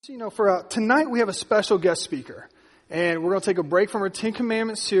So, for tonight we have a special guest speaker, and we're going to take a break from our Ten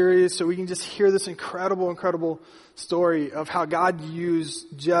Commandments series so we can just hear this incredible story of how God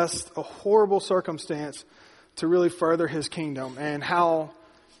used just a horrible circumstance to really further His kingdom, and how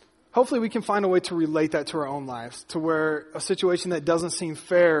hopefully we can find a way to relate that to our own lives, to where a situation that doesn't seem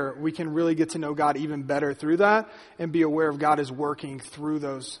fair, we can really get to know God even better through that and be aware of God is working through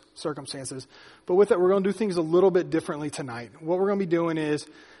those circumstances. But with it, we're going to do things a little bit differently tonight. What we're going to be doing is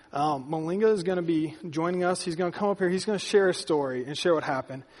Malinga is going to be joining us. He's going to come up here. He's going to share a story and share what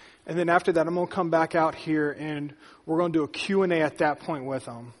happened. And then after that, I'm going to come back out here and we're going to do a Q&A at that point with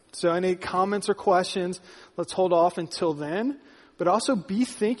him. So any comments or questions, let's hold off until then. But also be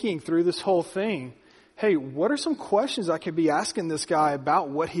thinking through this whole thing. Hey, what are some questions I could be asking this guy about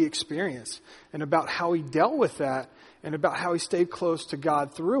what he experienced and about how he dealt with that and about how he stayed close to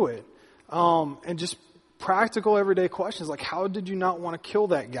God through it? And just practical everyday questions like, how did you not want to kill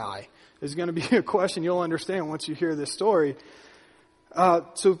that guy? Is going to be a question you'll understand once you hear this story.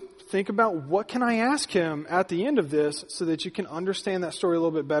 So think about, what can I ask him at the end of this so that you can understand that story a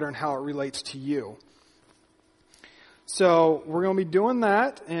little bit better and how it relates to you. So we're going to be doing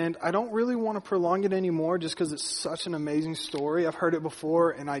that, and I don't really want to prolong it anymore just because it's such an amazing story. I've heard it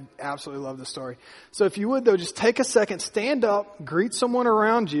before, and I absolutely love the story. So if you would, though, just take a second, stand up, greet someone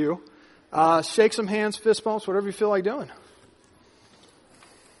around you, shake some hands, fist bumps, whatever you feel like doing. Won't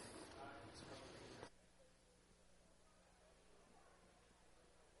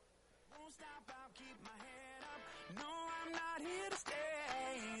stop, I'll keep my head up. No, I'm not here to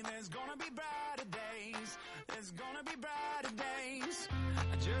stay. There's gonna be brighter days. There's gonna be brighter days.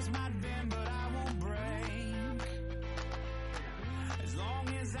 I just might bend, but I won't break. As long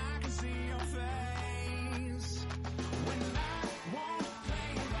as I can see your face. When life won't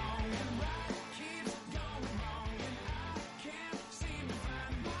play along and life keeps going wrong and I can't seem to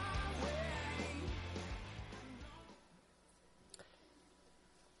find my way.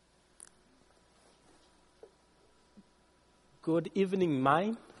 Good evening,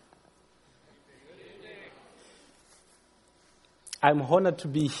 mine. I'm honored to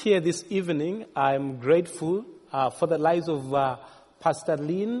be here this evening. I'm grateful for the lives of Pastor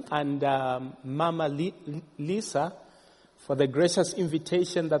Lynn and Mama Lisa for the gracious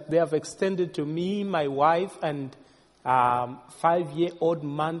invitation that they have extended to me, my wife, and 5-year-old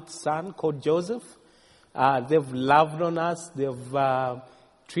month son called Joseph. They've loved on us. They've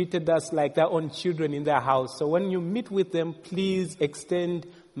treated us like their own children in their house. So when you meet with them, please extend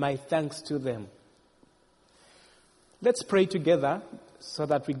my thanks to them. Let's pray together so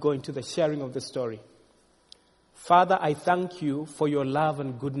that we go into the sharing of the story. Father, I thank you for your love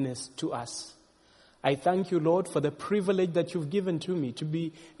and goodness to us. I thank you, Lord, for the privilege that you've given to me to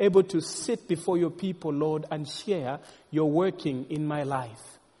be able to sit before your people, Lord, and share your working in my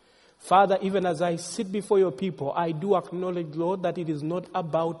life. Father, even as I sit before your people, I do acknowledge, Lord, that it is not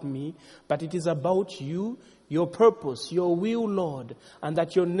about me, but it is about you, your purpose, your will, Lord, and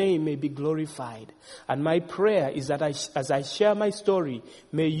that your name may be glorified. And my prayer is that as I share my story,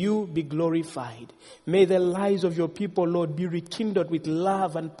 may you be glorified. May the lives of your people, Lord, be rekindled with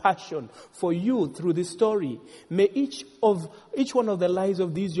love and passion for you through this story. May each one of the lives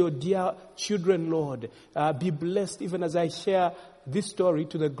of these your dear children, Lord, be blessed even as I share this story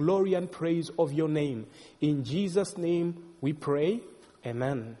to the glory and praise of your name. In Jesus' name we pray.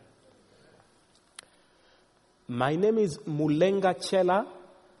 Amen. My name is Mulenga Chela.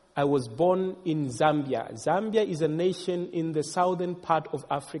 I was born in Zambia. Zambia is a nation in the southern part of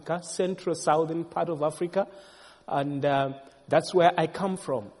Africa, central southern part of Africa, and that's where I come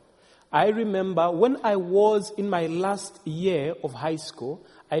from. I remember when I was in my last year of high school,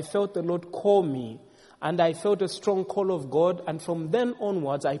 I felt the Lord call me, and I felt a strong call of God, and from then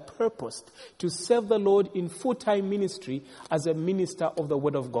onwards I purposed to serve the Lord in full-time ministry as a minister of the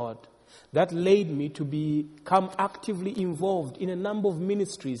Word of God. That led me to become actively involved in a number of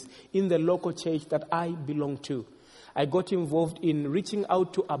ministries in the local church that I belong to. I got involved in reaching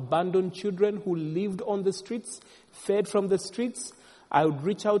out to abandoned children who lived on the streets, fed from the streets. I would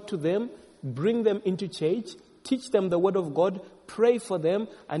reach out to them, bring them into church, teach them the Word of God, pray for them,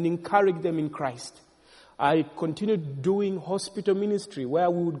 and encourage them in Christ. I continued doing hospital ministry where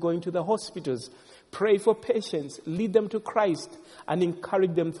we would go into the hospitals, pray for patients, lead them to Christ, and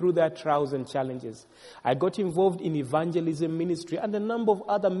encourage them through their trials and challenges. I got involved in evangelism ministry and a number of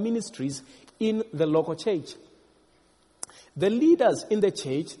other ministries in the local church. The leaders in the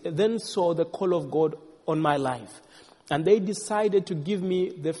church then saw the call of God on my life, and they decided to give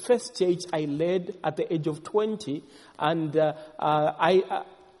me the first church I led at the age of 20, and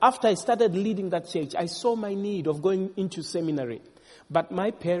after I started leading that church, I saw my need of going into seminary. But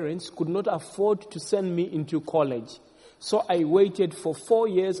my parents could not afford to send me into college. So I waited for 4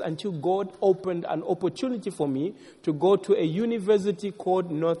 years until God opened an opportunity for me to go to a university called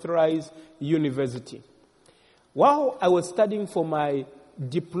Northrise University. While I was studying for my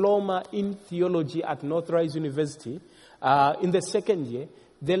diploma in theology at Northrise University, in the second year,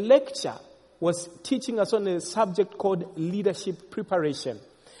 the lecturer was teaching us on a subject called leadership preparation.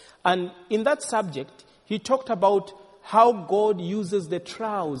 And in that subject, he talked about how God uses the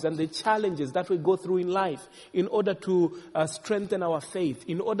trials and the challenges that we go through in life in order to strengthen our faith,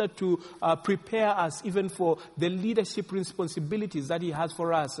 in order to prepare us even for the leadership responsibilities that He has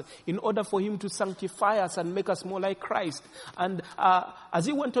for us, in order for Him to sanctify us and make us more like Christ. And as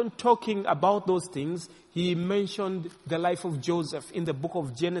he went on talking about those things, he mentioned the life of Joseph in the book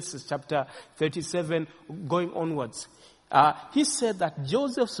of Genesis, chapter 37, going onwards. He said that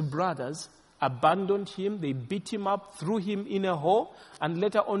Joseph's brothers abandoned him, they beat him up, threw him in a hole, and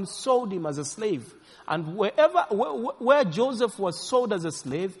later on sold him as a slave. And where Joseph was sold as a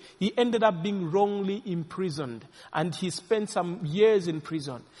slave, he ended up being wrongly imprisoned. And he spent some years in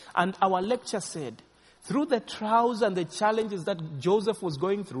prison. And our lecturer said, through the trials and the challenges that Joseph was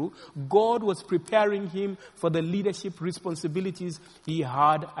going through, God was preparing him for the leadership responsibilities he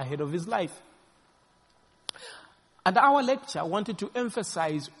had ahead of his life. And our lecturer wanted to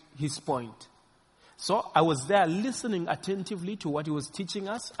emphasize his point. So I was there listening attentively to what he was teaching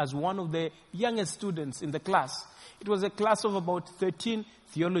us as one of the youngest students in the class. It was a class of about 13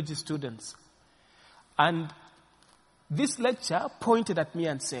 theology students. And this lecturer pointed at me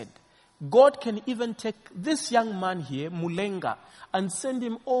and said, God can even take this young man here, Mulenga, and send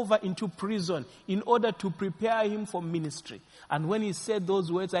him over into prison in order to prepare him for ministry. And when he said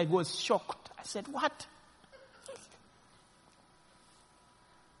those words, I was shocked. I said, what?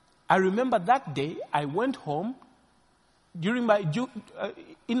 I remember that day, I went home in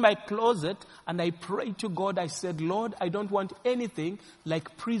my closet, and I prayed to God. I said, Lord, I don't want anything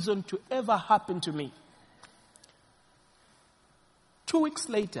like prison to ever happen to me. 2 weeks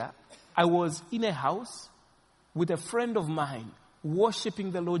later, I was in a house with a friend of mine,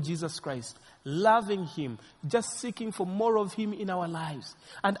 worshiping the Lord Jesus Christ, loving Him, just seeking for more of Him in our lives.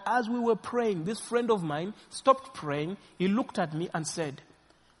 And as we were praying, this friend of mine stopped praying. He looked at me and said,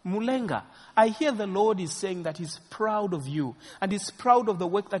 Mulenga, I hear the Lord is saying that He's proud of you and He's proud of the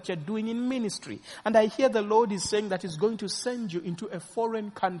work that you're doing in ministry. And I hear the Lord is saying that He's going to send you into a foreign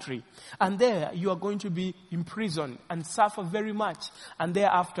country. And there you are going to be imprisoned and suffer very much. And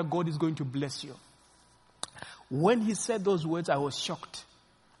thereafter God is going to bless you. When he said those words, I was shocked.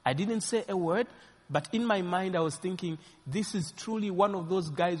 I didn't say a word, but in my mind I was thinking, this is truly one of those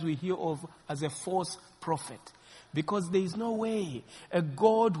guys we hear of as a false prophet. Because there is no way a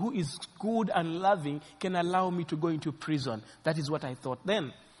God who is good and loving can allow me to go into prison. That is what I thought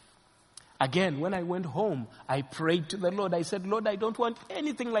then. Again, when I went home, I prayed to the Lord. I said, Lord, I don't want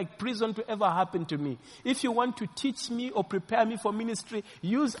anything like prison to ever happen to me. If you want to teach me or prepare me for ministry,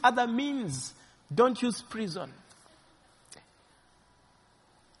 use other means. Don't use prison.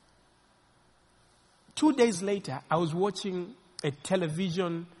 2 days later, I was watching a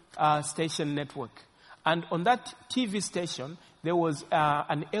television station network. And on that TV station, there was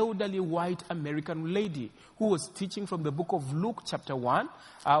an elderly white American lady who was teaching from the book of Luke chapter 1,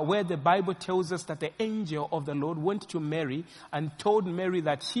 where the Bible tells us that the angel of the Lord went to Mary and told Mary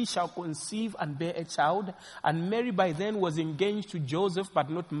that she shall conceive and bear a child. And Mary by then was engaged to Joseph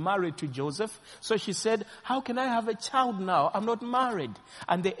but not married to Joseph. So she said, how can I have a child now? I'm not married.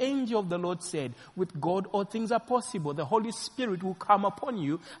 And the angel of the Lord said, with God all things are possible. The Holy Spirit will come upon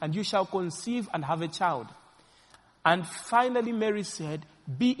you and you shall conceive and have a child. And finally Mary said,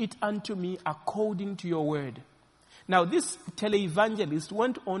 be it unto me according to your word. Now this televangelist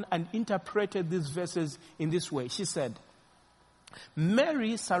went on and interpreted these verses in this way. She said,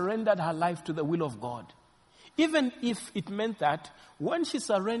 Mary surrendered her life to the will of God. Even if it meant that when she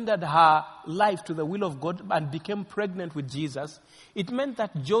surrendered her life to the will of God and became pregnant with Jesus, it meant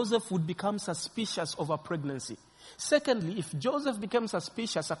that Joseph would become suspicious of her pregnancy. Secondly, if Joseph became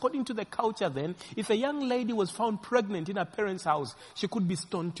suspicious, according to the culture then, if a young lady was found pregnant in her parents' house, she could be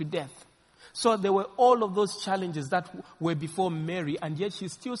stoned to death. So there were all of those challenges that were before Mary, and yet she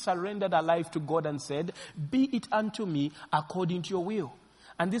still surrendered her life to God and said, be it unto me according to your will.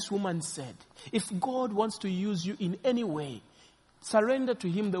 And this woman said, if God wants to use you in any way, surrender to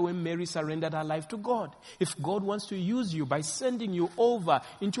Him the way Mary surrendered her life to God. If God wants to use you by sending you over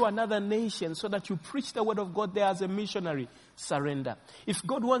into another nation so that you preach the word of God there as a missionary, surrender. If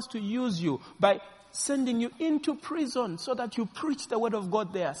God wants to use you by sending you into prison so that you preach the word of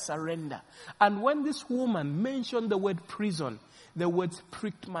God there, surrender. And when this woman mentioned the word prison, The words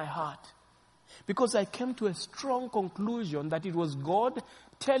pricked my heart. Because I came to a strong conclusion that it was God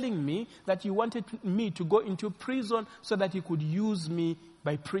telling me that He wanted me to go into prison so that He could use me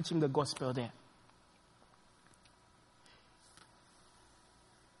by preaching the gospel there.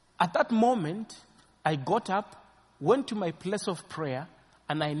 At that moment, I got up, went to my place of prayer,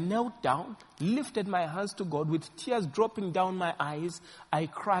 and I knelt down, lifted my hands to God with tears dropping down my eyes. I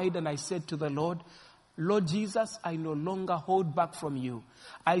cried and I said to the Lord, Lord Jesus, I no longer hold back from you.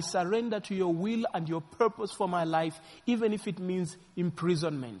 I surrender to your will and your purpose for my life, even if it means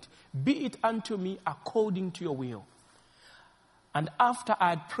imprisonment. Be it unto me according to your will. And after I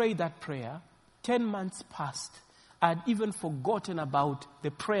had prayed that prayer, 10 months passed. I had even forgotten about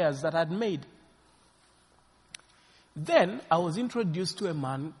the prayers that I had made. Then I was introduced to a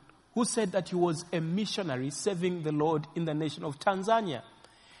man who said that he was a missionary serving the Lord in the nation of Tanzania.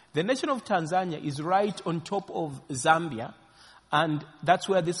 The nation of Tanzania is right on top of Zambia, and that's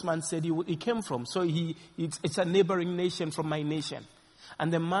where this man said he came from. So it's a neighboring nation from my nation.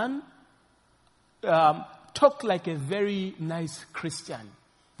 And the man talked like a very nice Christian.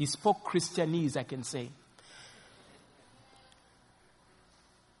 He spoke Christianese, I can say.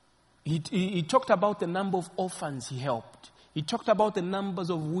 He talked about the number of orphans he helped. He talked about the numbers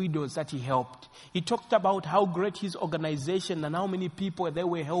of widows that he helped. He talked about how great his organization and how many people they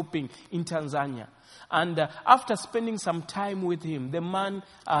were helping in Tanzania. And after spending some time with him, the man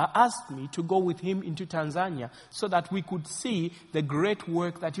asked me to go with him into Tanzania so that we could see the great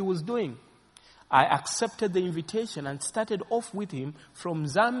work that he was doing. I accepted the invitation and started off with him from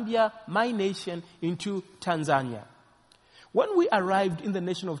Zambia, my nation, into Tanzania. When we arrived in the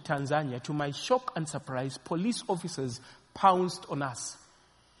nation of Tanzania, to my shock and surprise, police officers pounced on us.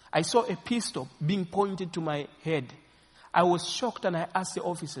 I saw a pistol being pointed to my head. I was shocked and I asked the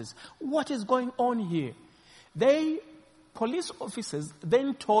officers, what is going on here? Police officers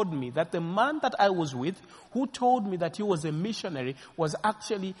then told me that the man that I was with, who told me that he was a missionary, was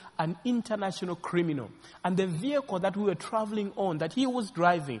actually an international criminal. And the vehicle that we were traveling on, that he was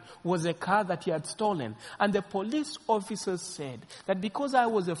driving, was a car that he had stolen. And the police officers said that because I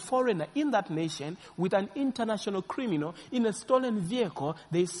was a foreigner in that nation with an international criminal in a stolen vehicle,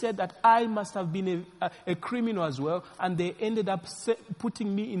 they said that I must have been a criminal as well. And they ended up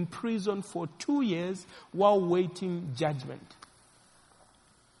putting me in prison for 2 years while waiting judgment.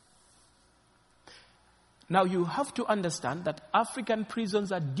 Now you have to understand that African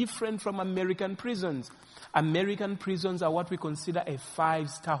prisons are different from American prisons. American prisons are what we consider a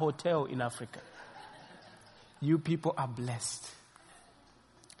 5-star hotel in Africa. You people are blessed.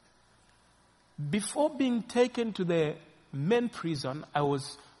 Before being taken to the main prison, I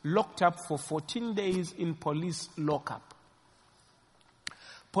was locked up for 14 days in police lockup.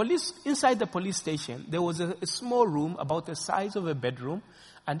 Inside the police station, there was a small room about the size of a bedroom,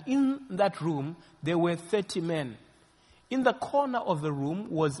 and in that room, there were 30 men. In the corner of the room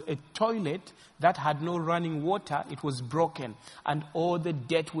was a toilet that had no running water. It was broken, and all the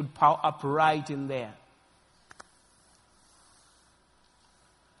dirt would pile up right in there.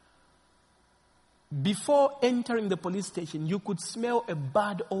 Before entering the police station, you could smell a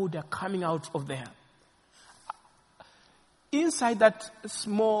bad odor coming out of there. Inside that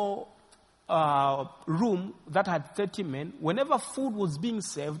small room that had 30 men, whenever food was being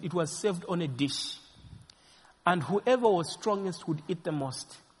served, it was served on a dish. And whoever was strongest would eat the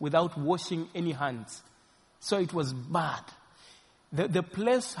most without washing any hands. So it was bad. The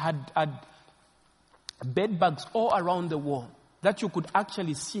place had bed bugs all around the wall that you could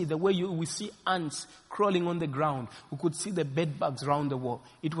actually see, the way we see ants crawling on the ground. We could see the bed bugs around the wall.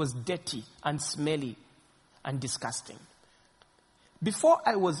 It was dirty and smelly and disgusting. Before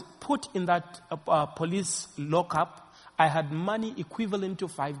I was put in that police lockup, I had money equivalent to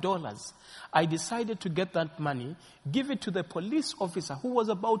 $5. I decided to get that money, give it to the police officer who was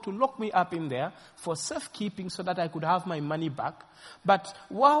about to lock me up in there for safekeeping so that I could have my money back. But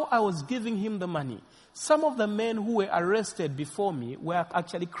while I was giving him the money, some of the men who were arrested before me were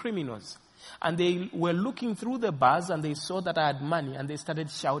actually criminals. And they were looking through the bars and they saw that I had money and they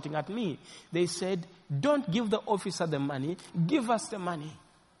started shouting at me. They said, "Don't give the officer the money, give us the money."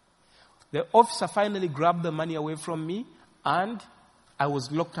 The officer finally grabbed the money away from me and I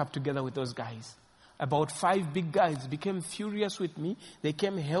was locked up together with those guys. About 5 big guys became furious with me. They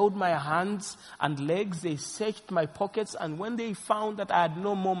came, held my hands and legs, they searched my pockets, and when they found that I had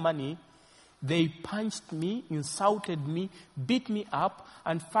no more money, they punched me, insulted me, beat me up,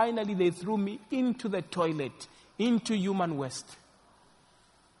 and finally they threw me into the toilet, into human waste.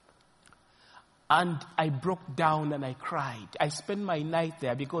 And I broke down and I cried. I spent my night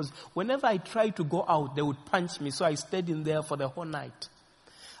there because whenever I tried to go out, they would punch me. So I stayed in there for the whole night.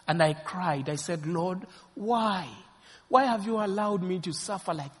 And I cried. I said, Lord, why? Why have you allowed me to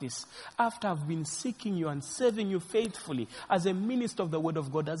suffer like this? After I've been seeking you and serving you faithfully as a minister of the word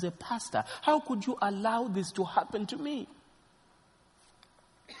of God, as a pastor, how could you allow this to happen to me?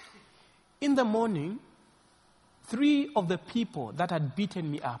 In the morning, 3 of the people that had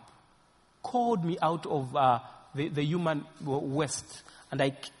beaten me up called me out of the human waste. And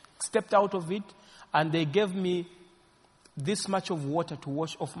I stepped out of it, and they gave me this much of water to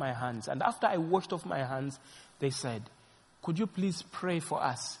wash off my hands. And after I washed off my hands, they said, could you please pray for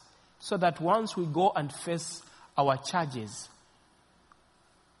us so that once we go and face our charges,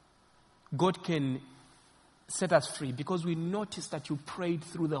 God can set us free, because we noticed that you prayed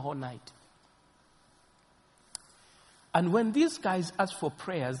through the whole night. And when these guys asked for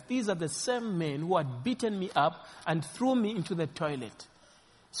prayers, these are the same men who had beaten me up and threw me into the toilet.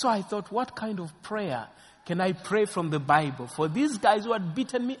 So I thought, what kind of prayer can I pray from the Bible for these guys who had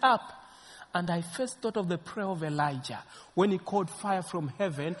beaten me up? And I first thought of the prayer of Elijah when he called fire from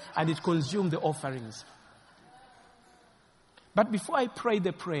heaven and it consumed the offerings. But before I prayed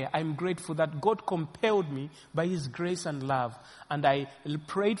the prayer, I'm grateful that God compelled me by His grace and love. And I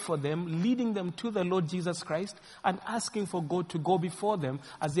prayed for them, leading them to the Lord Jesus Christ and asking for God to go before them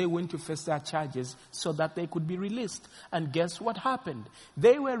as they went to face their charges so that they could be released. And guess what happened?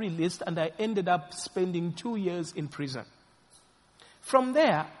 They were released, and I ended up spending 2 years in prison. From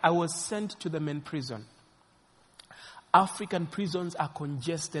there, I was sent to the main prison. African prisons are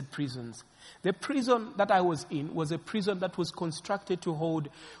congested prisons. The prison that I was in was a prison that was constructed to hold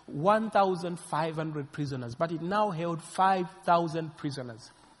 1,500 prisoners, but it now held 5,000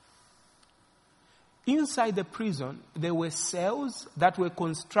 prisoners. Inside the prison, there were cells that were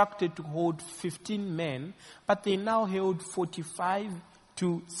constructed to hold 15 men, but they now held 45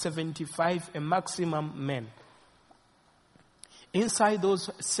 to 75, a maximum men. Inside those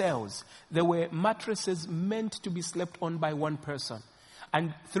cells, there were mattresses meant to be slept on by one person.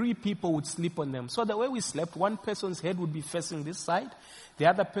 And 3 people would sleep on them. So the way we slept, one person's head would be facing this side, the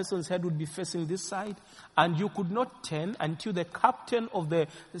other person's head would be facing this side, and you could not turn until the captain of the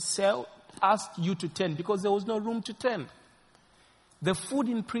cell asked you to turn, because there was no room to turn. The food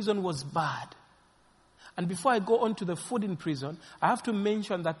in prison was bad. And before I go on to the food in prison, I have to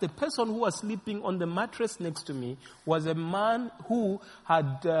mention that the person who was sleeping on the mattress next to me was a man who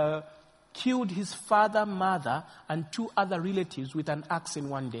had killed his father, mother, and 2 other relatives with an axe in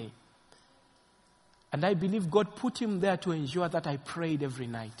one day. And I believe God put him there to ensure that I prayed every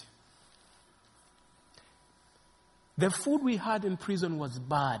night. The food we had in prison was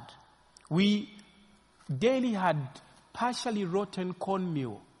bad. We daily had partially rotten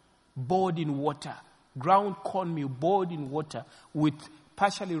cornmeal boiled in water, ground cornmeal boiled in water with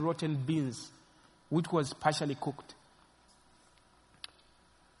partially rotten beans, which was partially cooked.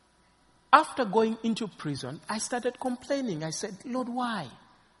 After going into prison, I started complaining. I said, Lord, why?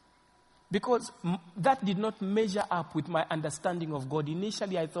 Because that did not measure up with my understanding of God.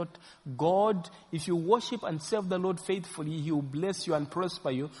 Initially, I thought, God, if you worship and serve the Lord faithfully, He will bless you and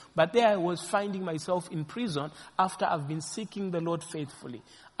prosper you. But there I was finding myself in prison after I've been seeking the Lord faithfully.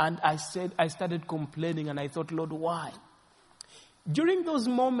 And I started complaining, and I thought, Lord, why? During those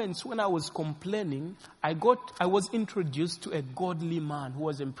moments when I was complaining, I was introduced to a godly man who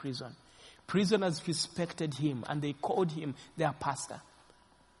was in prison. Prisoners respected him, and they called him their pastor.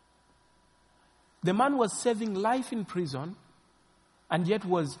 The man was serving life in prison, and yet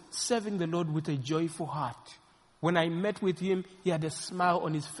was serving the Lord with a joyful heart. When I met with him, he had a smile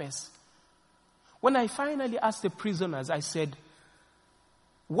on his face. When I finally asked the prisoners, I said,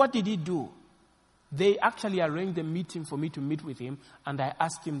 what did he do? They actually arranged a meeting for me to meet with him, and I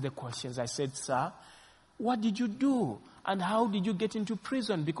asked him the questions. I said, sir, what did you do? And how did you get into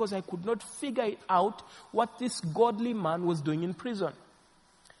prison? Because I could not figure it out what this godly man was doing in prison.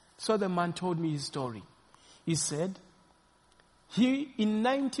 So the man told me his story. He said, in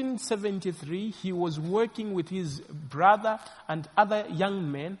 1973, he was working with his brother and other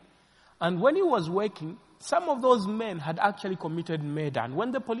young men. And when he was working, some of those men had actually committed murder. And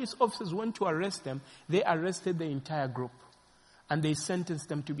when the police officers went to arrest them, they arrested the entire group. And they sentenced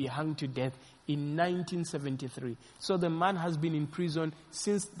them to be hung to death in 1973. So the man has been in prison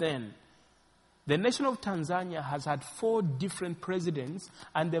since then. The nation of Tanzania has had 4 different presidents,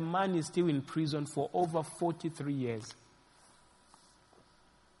 and the man is still in prison for over 43 years.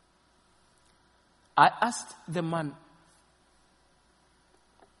 I asked the man,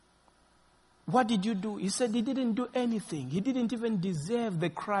 What did you do? He said he didn't do anything. He didn't even deserve the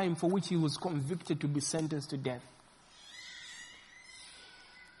crime for which he was convicted to be sentenced to death.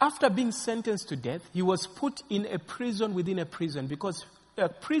 After being sentenced to death, he was put in a prison within a prison, because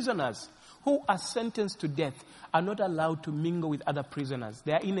prisoners who are sentenced to death are not allowed to mingle with other prisoners.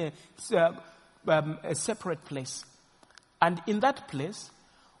 They are in a separate place. And in that place,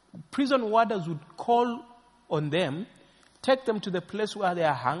 prison warders would call on them, take them to the place where they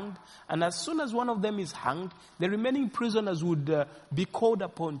are hanged, and as soon as one of them is hanged, the remaining prisoners would be called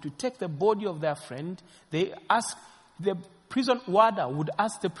upon to take the body of their friend. The prison warder would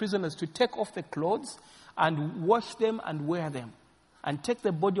ask the prisoners to take off the clothes and wash them and wear them, and take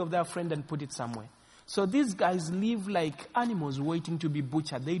the body of their friend and put it somewhere. So these guys live like animals waiting to be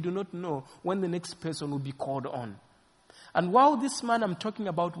butchered. They do not know when the next person will be called on. And while this man I'm talking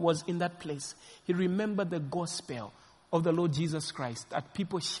about was in that place, he remembered the gospel of the Lord Jesus Christ that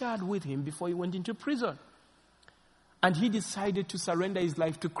people shared with him before he went into prison. And he decided to surrender his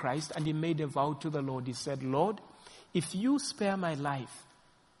life to Christ, and he made a vow to the Lord. He said, Lord, if you spare my life,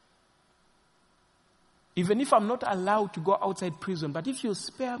 even if I'm not allowed to go outside prison, but if you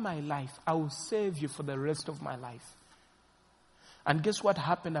spare my life, I will save you for the rest of my life. And guess what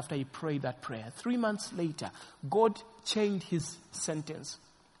happened after he prayed that prayer? 3 months later, God changed his sentence.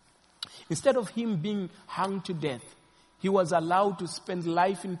 Instead of him being hung to death, he was allowed to spend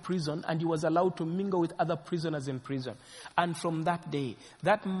life in prison, and he was allowed to mingle with other prisoners in prison. And from that day,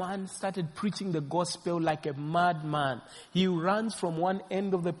 that man started preaching the gospel like a madman. He runs from one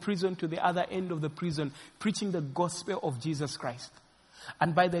end of the prison to the other end of the prison, preaching the gospel of Jesus Christ.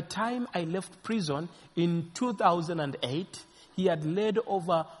 And by the time I left prison in 2008, he had led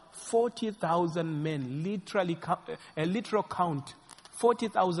over 40,000 men, a literal count,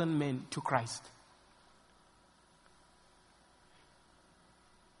 40,000 men to Christ.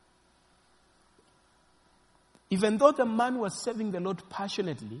 Even though the man was serving the Lord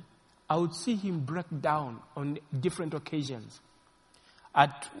passionately, I would see him break down on different occasions.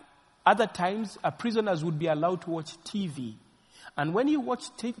 At other times, prisoners would be allowed to watch TV. And when he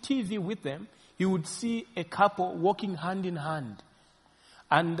watched TV with them, he would see a couple walking hand in hand.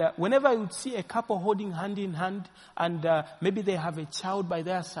 And whenever he would see a couple holding hand in hand, and maybe they have a child by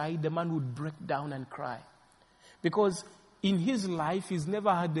their side, the man would break down and cry. Because in his life, he's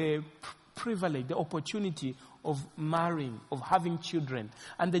never had the privilege, the opportunity of marrying, of having children.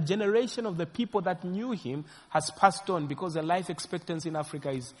 And the generation of the people that knew him has passed on, because the life expectancy in Africa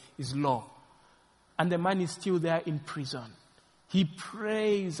is low. And the man is still there in prison. He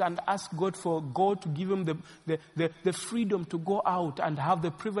prays and asks God for God to give him the freedom to go out and have the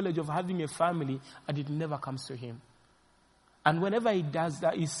privilege of having a family, and it never comes to him. And whenever he does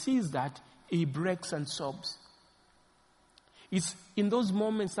that, he sees that, he breaks and sobs. It's in those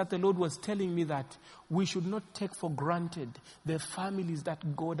moments that the Lord was telling me that we should not take for granted the families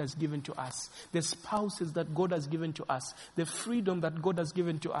that God has given to us, the spouses that God has given to us, the freedom that God has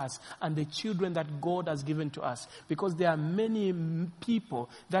given to us, and the children that God has given to us. Because there are many people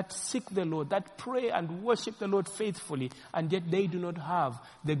that seek the Lord, that pray and worship the Lord faithfully, and yet they do not have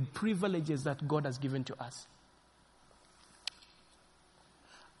the privileges that God has given to us.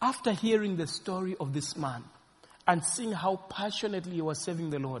 After hearing the story of this man, and seeing how passionately he was serving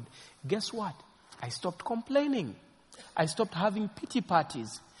the Lord, guess what? I stopped complaining. I stopped having pity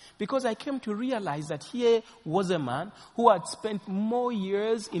parties. Because I came to realize that here was a man who had spent more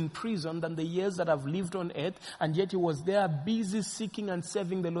years in prison than the years that I've lived on earth, and yet he was there busy seeking and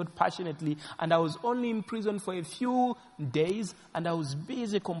serving the Lord passionately, and I was only in prison for a few days, and I was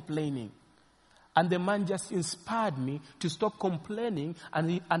busy complaining. And the man just inspired me to stop complaining,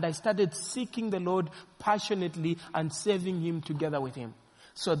 and I started seeking the Lord passionately and serving him together with him.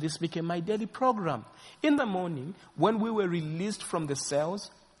 So this became my daily program. In the morning, when we were released from the cells,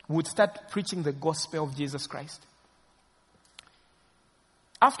 we would start preaching the gospel of Jesus Christ.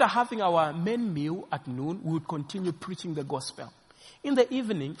 After having our main meal at noon, we would continue preaching the gospel. In the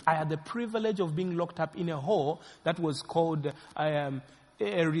evening, I had the privilege of being locked up in a hall that was called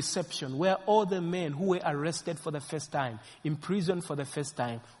a reception, where all the men who were arrested for the first time, imprisoned for the first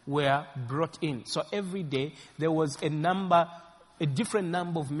time, were brought in. So every day there was a different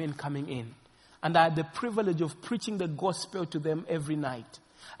number of men coming in. And I had the privilege of preaching the gospel to them every night.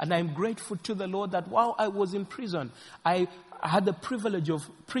 And I'm grateful to the Lord that while I was in prison, I had the privilege of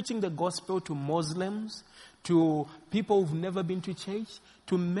preaching the gospel to Muslims, to people who've never been to church,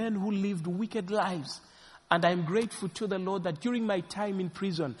 to men who lived wicked lives. And I'm grateful to the Lord that during my time in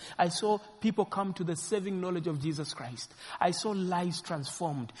prison, I saw people come to the saving knowledge of Jesus Christ. I saw lives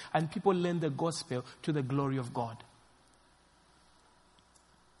transformed, and people learned the gospel to the glory of God.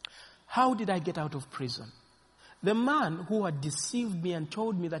 How did I get out of prison? The man who had deceived me and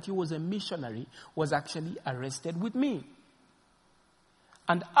told me that he was a missionary was actually arrested with me.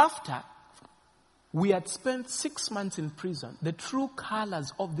 And after we had spent 6 months in prison, the true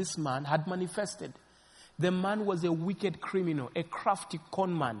colors of this man had manifested. The man was a wicked criminal, a crafty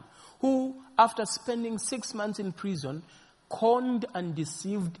con man, who, after spending 6 months in prison, conned and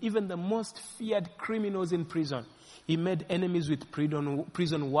deceived even the most feared criminals in prison. He made enemies with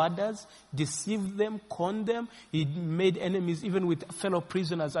prison warders, deceived them, conned them. He made enemies even with fellow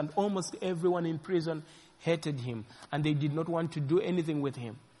prisoners, and almost everyone in prison hated him, and they did not want to do anything with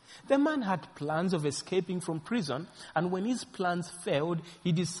him. The man had plans of escaping from prison, and when his plans failed,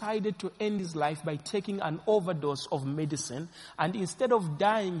 he decided to end his life by taking an overdose of medicine, and instead of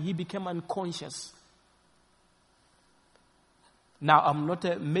dying, he became unconscious. Now, I'm not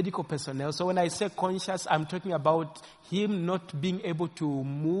a medical personnel, so when I say conscious, I'm talking about him not being able to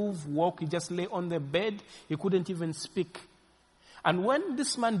move, walk. He just lay on the bed. He couldn't even speak. And when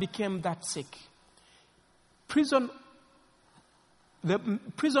this man became that sick, the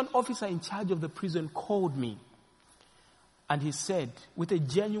prison officer in charge of the prison called me. And he said, with a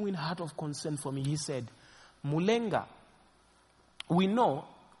genuine heart of concern for me, he said, Mulenga, we know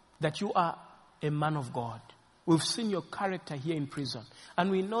that you are a man of God. We've seen your character here in prison.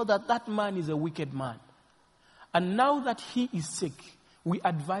 And we know that that man is a wicked man. And now that he is sick, we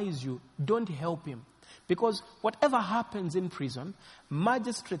advise you, don't help him. Because whatever happens in prison,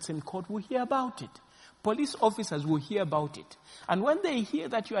 magistrates in court will hear about it. Police officers will hear about it. And when they hear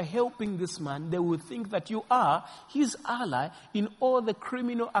that you are helping this man, they will think that you are his ally in all the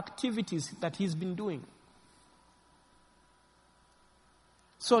criminal activities that he's been doing.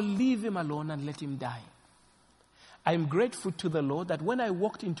 So leave him alone and let him die. I am grateful to the Lord that when I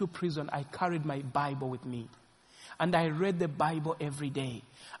walked into prison, I carried my Bible with me. And I read the Bible every day.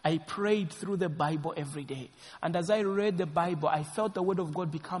 I prayed through the Bible every day. And as I read the Bible, I felt the Word of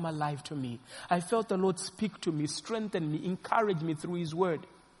God become alive to me. I felt the Lord speak to me, strengthen me, encourage me through His Word.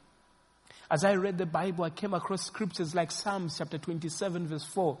 As I read the Bible, I came across scriptures like Psalms chapter 27 verse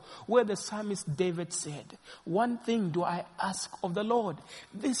 4, where the psalmist David said, "One thing do I ask of the Lord.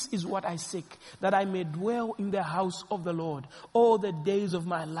 This is what I seek, that I may dwell in the house of the Lord all the days of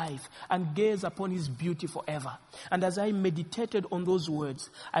my life and gaze upon His beauty forever." And as I meditated on those words,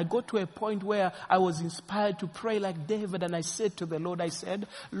 I got to a point where I was inspired to pray like David, and I said to the Lord, I said,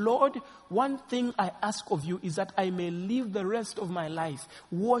 "Lord, one thing I ask of you is that I may live the rest of my life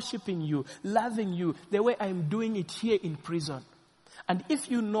worshiping you, loving you the way I'm doing it here in prison. And if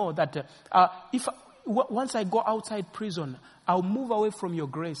you know that once I go outside prison, I'll move away from your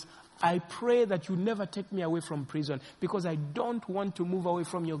grace, I pray that you never take me away from prison, because I don't want to move away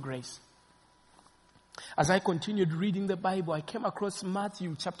from your grace." As I continued reading the Bible, I came across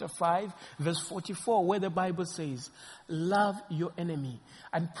Matthew chapter 5 verse 44, where the Bible says, "Love your enemy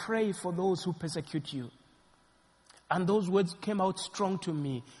and pray for those who persecute you." And those words came out strong to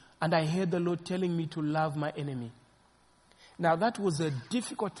me, and I heard the Lord telling me to love my enemy. Now that was a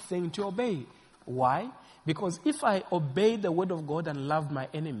difficult thing to obey. Why? Because if I obeyed the word of God and loved my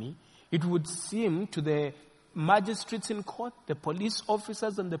enemy, it would seem to the magistrates in court, the police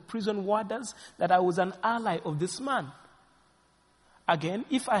officers and the prison warders, that I was an ally of this man. Again,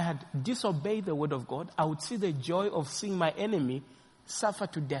 if I had disobeyed the word of God, I would see the joy of seeing my enemy suffer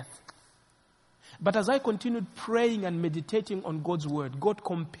to death. But as I continued praying and meditating on God's word, God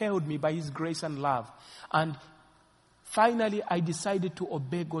compelled me by His grace and love. And finally, I decided to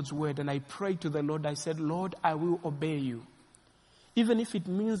obey God's word, and I prayed to the Lord. I said, "Lord, I will obey you. Even if it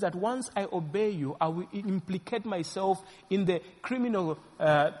means that once I obey you, I will implicate myself in the criminal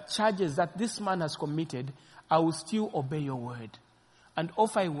charges that this man has committed, I will still obey your word." And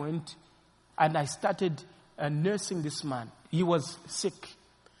off I went, and I started nursing this man. He was sick.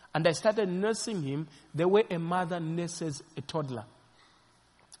 And I started nursing him the way a mother nurses a toddler.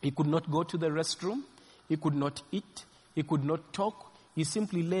 He could not go to the restroom. He could not eat. He could not talk. He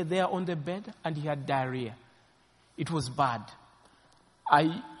simply lay there on the bed, and he had diarrhea. It was bad.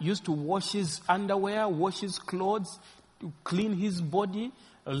 I used to wash his underwear, wash his clothes, to clean his body,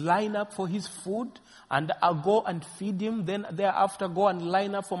 line up for his food, and I'll go and feed him. Then thereafter go and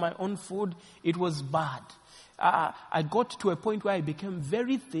line up for my own food. It was bad. I got to a point where I became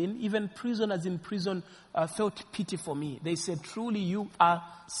very thin. Even prisoners in prison felt pity for me. They said, "Truly you are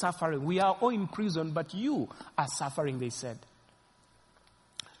suffering. We are all in prison, but you are suffering," they said.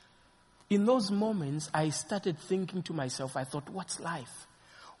 In those moments, I started thinking to myself, I thought, what's life?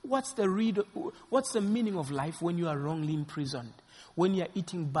 What's the meaning of life when you are wrongly imprisoned? When you are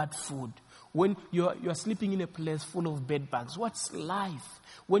eating bad food? When you're sleeping in a place full of bed bugs? What's life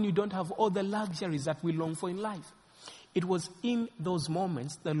when you don't have all the luxuries that we long for in life? It was in those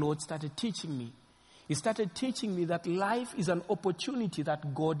moments the Lord started teaching me. He started teaching me that life is an opportunity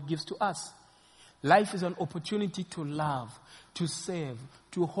that God gives to us. Life is an opportunity to love, to serve,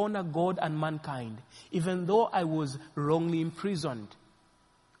 to honor God and mankind, even though I was wrongly imprisoned.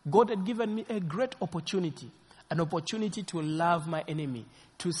 God had given me a great opportunity, an opportunity to love my enemy,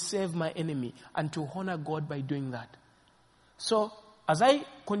 to save my enemy, and to honor God by doing that. So, as I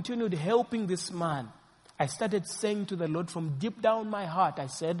continued helping this man, I started saying to the Lord from deep down my heart, I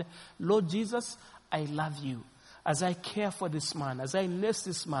said, Lord Jesus, I love you. As I care for this man, as I nurse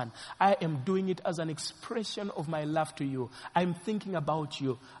this man, I am doing it as an expression of my love to you. I'm thinking about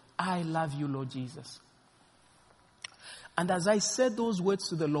you. I love you, Lord Jesus. And as I said those words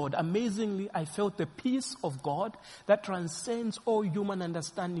to the Lord, amazingly, I felt the peace of God that transcends all human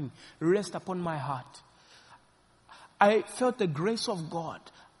understanding rest upon my heart. I felt the grace of God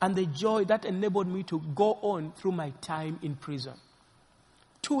and the joy that enabled me to go on through my time in prison.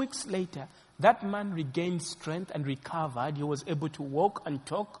 2 weeks later, that man regained strength and recovered. He was able to walk and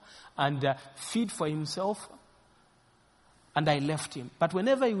talk and feed for himself. And I left him. But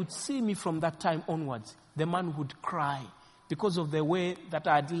whenever he would see me from that time onwards, the man would cry because of the way that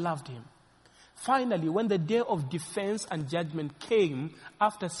I had loved him. Finally, when the day of defense and judgment came,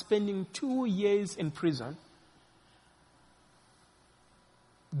 after spending 2 years in prison,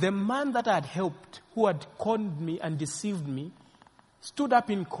 the man that I had helped, who had conned me and deceived me, stood up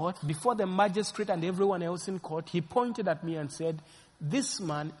in court before the magistrate and everyone else in court. He pointed at me and said, this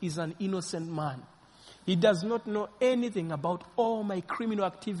man is an innocent man. He does not know anything about all my criminal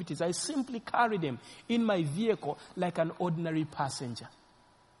activities. I simply carried him in my vehicle like an ordinary passenger.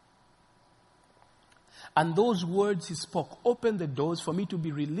 And those words he spoke opened the doors for me to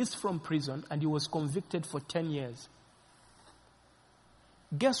be released from prison, and he was convicted for 10 years.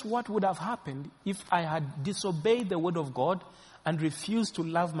 Guess what would have happened if I had disobeyed the word of God and refused to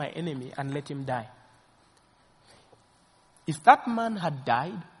love my enemy and let him die? If that man had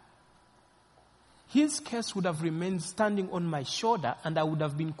died, his case would have remained standing on my shoulder, and I would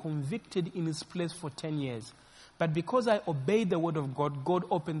have been convicted in his place for 10 years. But because I obeyed the word of God, God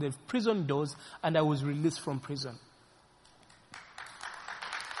opened the prison doors and I was released from prison.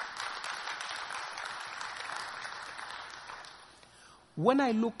 When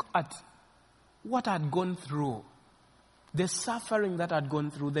I look at what I had gone through, the suffering that I had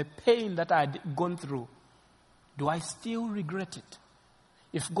gone through, the pain that I had gone through, do I still regret it?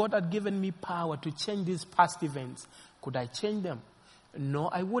 If God had given me power to change these past events, could I change them? No,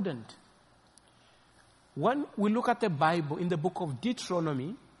 I wouldn't. When we look at the Bible in the book of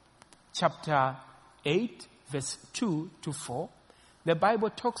Deuteronomy, chapter 8, verse 2 to 4, the Bible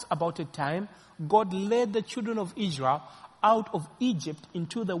talks about a time God led the children of Israel out of Egypt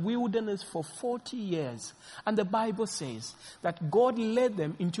into the wilderness for 40 years. And the Bible says that God led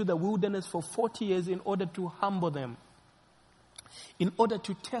them into the wilderness for 40 years in order to humble them, in order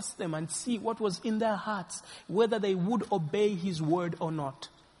to test them and see what was in their hearts, whether they would obey his word or not,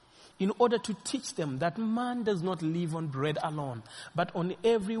 in order to teach them that man does not live on bread alone, but on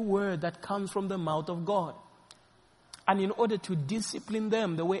every word that comes from the mouth of God, and in order to discipline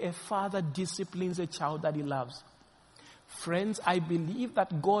them the way a father disciplines a child that he loves. Friends, I believe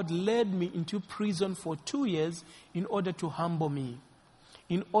that God led me into prison for 2 years in order to humble me,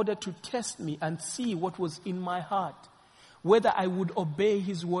 in order to test me and see what was in my heart, whether I would obey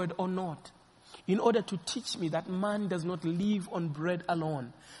his word or not, in order to teach me that man does not live on bread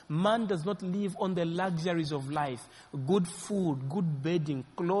alone. Man does not live on the luxuries of life, good food, good bedding,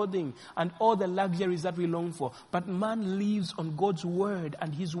 clothing, and all the luxuries that we long for, but man lives on God's word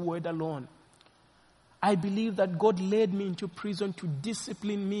and his word alone. I believe that God led me into prison to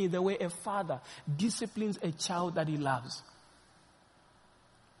discipline me the way a father disciplines a child that he loves.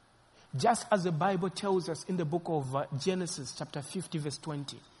 Just as the Bible tells us in the book of Genesis chapter 50 verse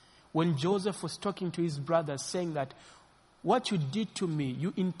 20, when Joseph was talking to his brothers saying that, what you did to me,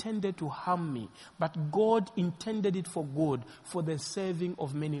 you intended to harm me, but God intended it for good, for the saving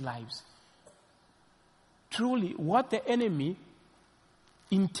of many lives. Truly, what the enemy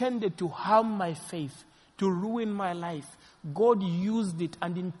intended to harm my faith, to ruin my life, God used it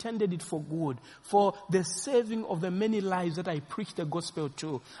and intended it for good, for the saving of the many lives that I preach the gospel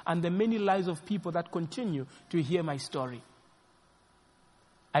to, and the many lives of people that continue to hear my story.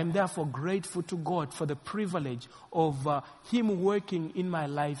 I'm therefore grateful to God for the privilege of him working in my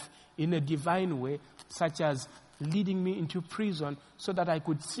life in a divine way, such as leading me into prison so that I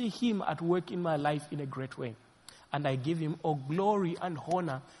could see him at work in my life in a great way. and I give him all glory and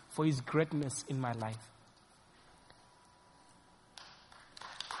honor for his greatness in my life.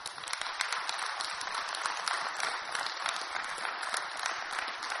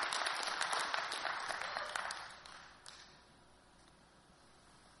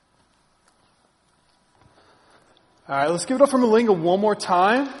 All right, let's give it up for Malinga one more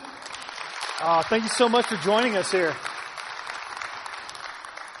time. Thank you so much for joining us here.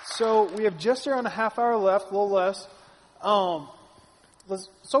 So we have just around a half hour left, a little less. Let's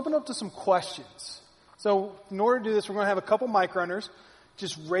open up to some questions. So in order to do this, we're going to have a couple mic runners.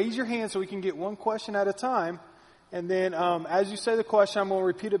 Just raise your hand so we can get one question at a time. And then as you say the question, I'm going to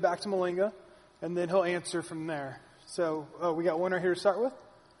repeat it back to Malinga, and then he'll answer from there. So we got one right here to start with.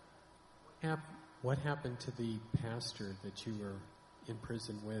 What happened to the pastor that you were in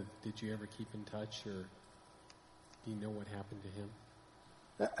prison with? Did you ever keep in touch, or do you know what happened to him?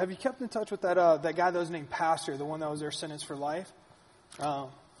 Have you kept in touch with that guy that was named Pastor, the one that was there sentenced for life? Have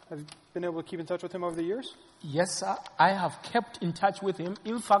you been able to keep in touch with him over the years? Yes, sir. I have kept in touch with him.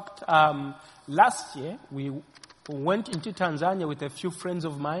 In fact, last year we went into Tanzania with a few friends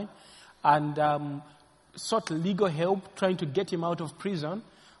of mine and sought legal help trying to get him out of prison,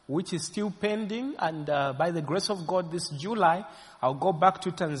 which is still pending. And by the grace of God, this July, I'll go back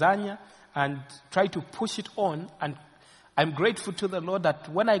to Tanzania and try to push it on. And I'm grateful to the Lord that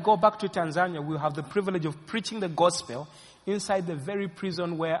when I go back to Tanzania, we'll have the privilege of preaching the gospel inside the very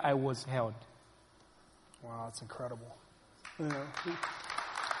prison where I was held. Wow, that's incredible.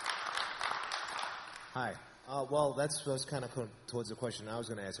 Hi. Well, that was kind of towards the question I was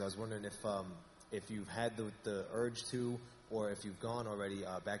going to ask. I was wondering if you've had the urge to, or if you've gone already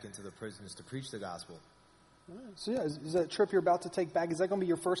back into the prisons to preach the gospel. So yeah, is that trip you're about to take back, is that going to be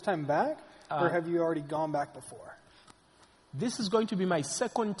your first time back, or have you already gone back before? This is going to be my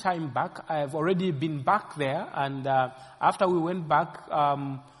second time back. I have already been back there, and after we went back,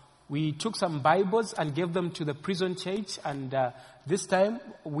 we took some Bibles and gave them to the prison church, and this time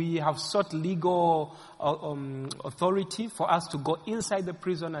we have sought legal authority for us to go inside the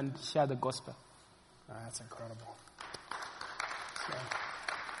prison and share the gospel. That's incredible. So,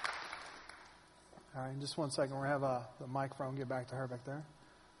 all right, in just 1 second, we're going to have the microphone get back to her back there.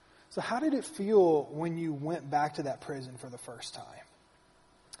 So how did it feel when you went back to that prison for the first time?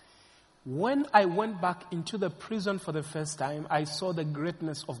 When I went back into the prison for the first time, I saw the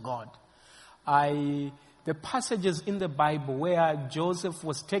greatness of God. The passages in the Bible where Joseph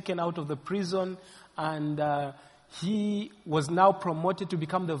was taken out of the prison and he was now promoted to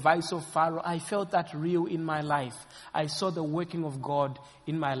become the vice of Pharaoh, I felt that real in my life. I saw the working of God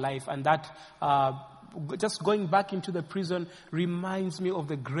in my life, and that just going back into the prison reminds me of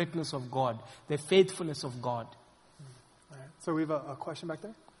the greatness of God, the faithfulness of God. All right. So we have a question back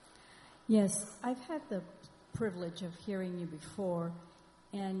there. Yes, I've had the privilege of hearing you before,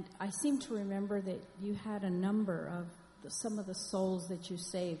 and I seem to remember that you had a number of some of the souls that you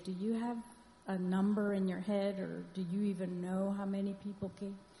saved. Do you have a number in your head, or do you even know how many people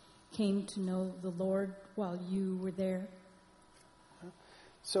came to know the Lord while you were there?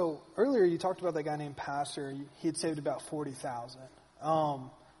 So earlier you talked about that guy named Pastor. He had saved about 40,000.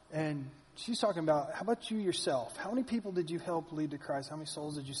 And she's talking about, how about you yourself? How many people did you help lead to Christ? How many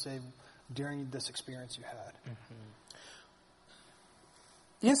souls did you save during this experience you had? Mm-hmm.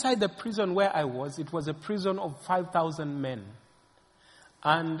 Inside the prison where I was, it was a prison of 5,000 men.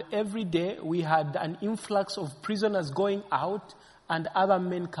 And every day we had an influx of prisoners going out and other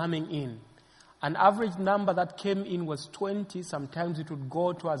men coming in. An average number that came in was 20. Sometimes it would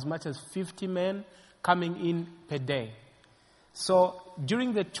go to as much as 50 men coming in per day. So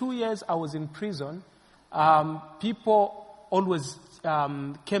during the 2 years I was in prison, people always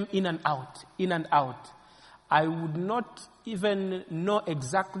came in and out. I would not even know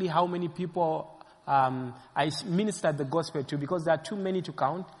exactly how many people I ministered the gospel to, because there are too many to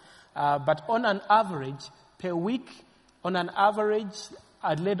count. But on an average, per week,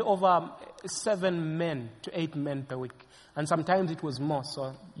 I led over 7 men to 8 men per week. And sometimes it was more,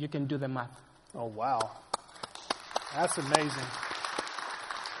 so you can do the math. Oh, wow. That's amazing.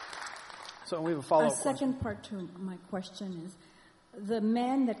 So we have a follow-up question. A second part to my question is, the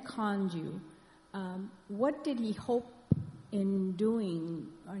man that conned you, what did he hope in doing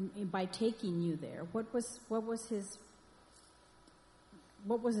by taking you there? What was his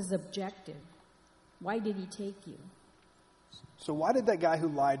objective? Why did he take you? So why did that guy who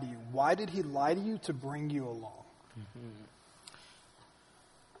lied to you, why did he lie to you to bring you along? Mm-hmm.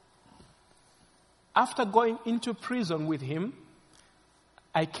 After going into prison with him,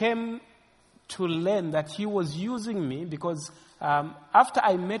 I came to learn that he was using me because after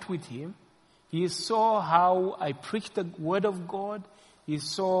I met with him, He saw how I preached the word of God. He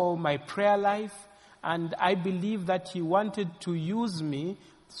saw my prayer life. And I believe that he wanted to use me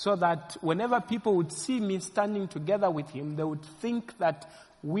so that whenever people would see me standing together with him, they would think that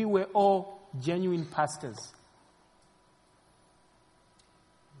we were all genuine pastors.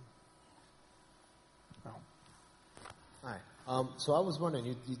 Hi. So I was wondering,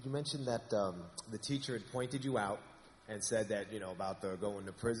 you mentioned that the teacher had pointed you out and said that, about the going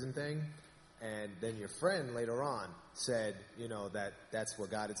to prison thing. And then your friend later on said, that that's what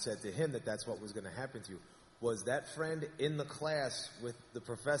God had said to him, that's what was going to happen to you. Was that friend in the class with the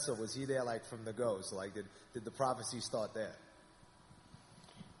professor? Was he there like from the go? So like did the prophecy start there?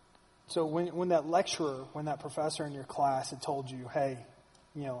 So when that professor in your class had told you, hey,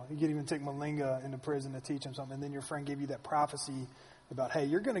 you could even take Mulenga into prison to teach him something, and then your friend gave you that prophecy about, hey,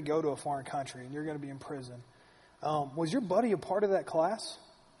 you're going to go to a foreign country and you're going to be in prison. Was your buddy a part of that class?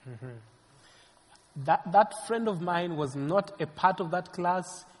 Mm-hmm. That friend of mine was not a part of that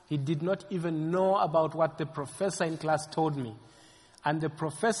class. He did not even know about what the professor in class told me. And the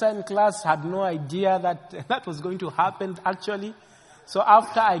professor in class had no idea that was going to happen actually. So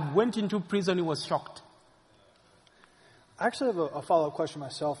after I went into prison, he was shocked. I actually have a follow-up question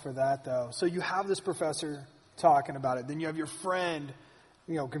myself for that, though. So you have this professor talking about it. Then you have your friend,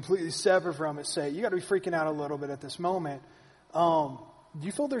 completely separate from it, say, you got to be freaking out a little bit at this moment. Do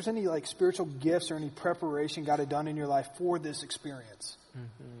you feel there's any spiritual gifts or any preparation God had done in your life for this experience?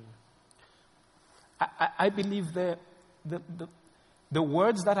 Mm-hmm. I believe the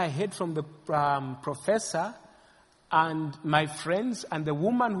words that I heard from the professor and my friends and the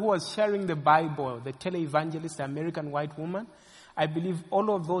woman who was sharing the Bible, the televangelist, the American white woman, I believe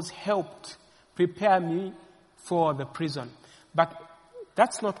all of those helped prepare me for the prison. But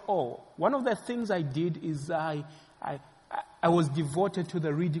that's not all. One of the things I did is I was devoted to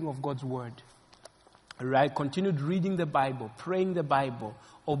the reading of God's Word. Right? Continued reading the Bible, praying the Bible,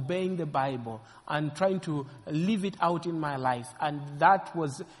 obeying the Bible, and trying to live it out in my life. And that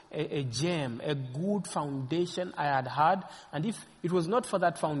was a gem, a good foundation I had. And if it was not for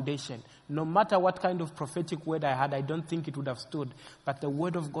that foundation, no matter what kind of prophetic word I had, I don't think it would have stood. But the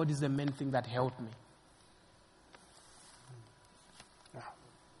Word of God is the main thing that helped me.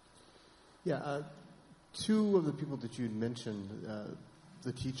 Yeah, two of the people that you had mentioned,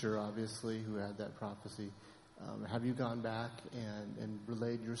 the teacher, obviously, who had that prophecy, have you gone back and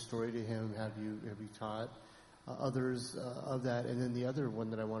relayed your story to him? Have you taught others of that? And then the other one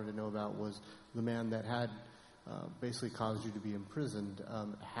that I wanted to know about was the man that had basically caused you to be imprisoned.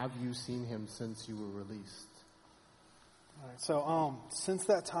 Have you seen him since you were released? All right, so since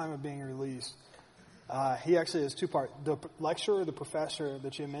that time of being released, he actually has two parts. The lecturer, the professor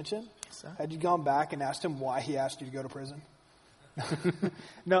that you mentioned, yes, had you gone back and asked him why he asked you to go to prison?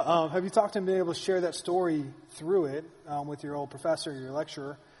 No. Have you talked to him, been able to share that story through it with your old professor, your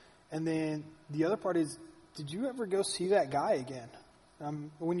lecturer? And then the other part is, did you ever go see that guy again?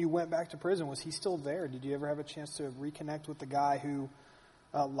 When you went back to prison, was he still there? Did you ever have a chance to reconnect with the guy who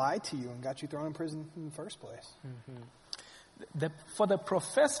lied to you and got you thrown in prison in the first place? Mm-hmm. For the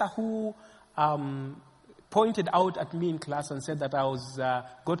professor who pointed out at me in class and said that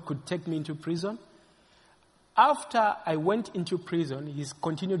God could take me into prison, after I went into prison, he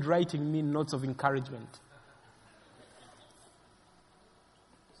continued writing me notes of encouragement.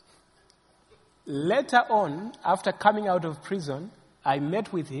 Later on, after coming out of prison, I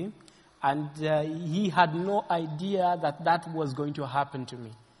met with him, and he had no idea that was going to happen to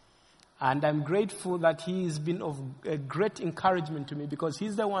me. And I'm grateful that he's been of a great encouragement to me, because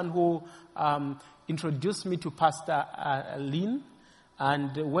he's the one who introduced me to Pastor Lynn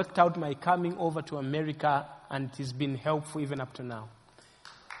and worked out my coming over to America, and he's been helpful even up to now.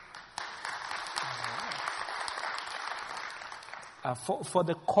 For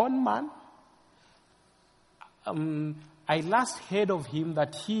the con man, I last heard of him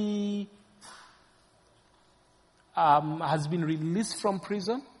that he has been released from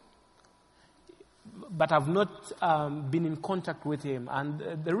prison, but I've not been in contact with him.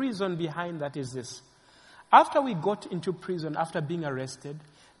 And the reason behind that is this. After we got into prison, after being arrested,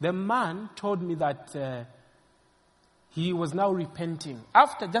 the man told me that he was now repenting.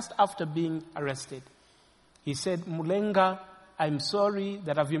 Just after being arrested, he said, Mulenga, I'm sorry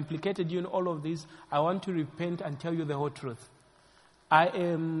that I've implicated you in all of this. I want to repent and tell you the whole truth. I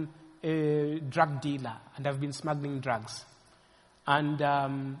am a drug dealer, and I've been smuggling drugs. And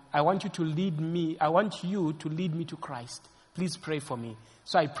I want you to lead me to Christ. Please pray for me.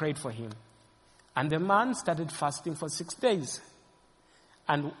 So I prayed for him. And the man started fasting for 6 days.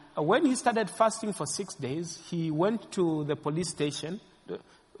 And when he started fasting for 6 days, he went to the police station,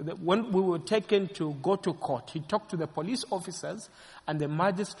 when we were taken to go to court, he talked to the police officers and the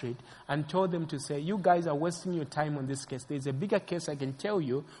magistrate and told them to say, you guys are wasting your time on this case. There's a bigger case I can tell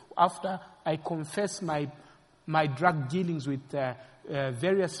you after I confess my drug dealings with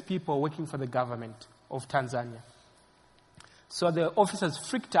various people working for the government of Tanzania. So the officers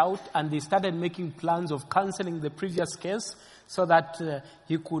freaked out and they started making plans of cancelling the previous case so that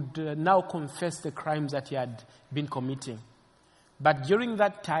he could now confess the crimes that he had been committing. But during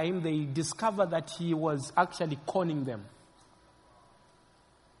that time, they discovered that he was actually conning them.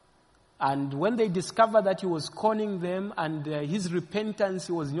 And when they discovered that he was conning them and his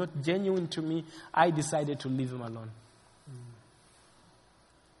repentance was not genuine to me, I decided to leave him alone.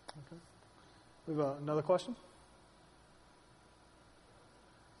 Okay. We have another question?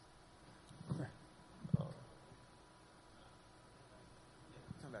 Okay.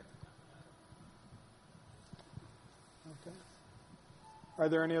 Come back. Okay. Are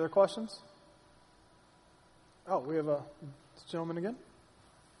there any other questions? Oh, we have this gentleman again.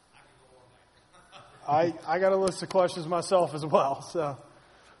 I got a list of questions myself as well. So I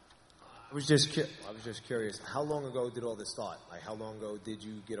was just curious. How long ago did all this start? Like, how long ago did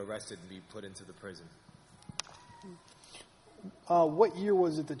you get arrested and be put into the prison? what year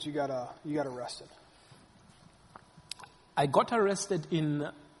was it that you got arrested? I got arrested in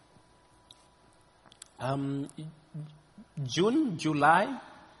July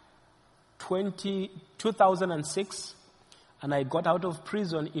 2006, and I got out of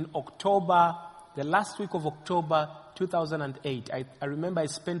prison in October, the last week of October 2008. I remember I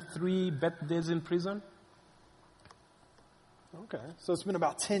spent 3 birthdays in prison. Okay, so it's been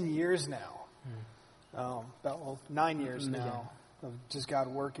about 10 years now. About 9 years now of just God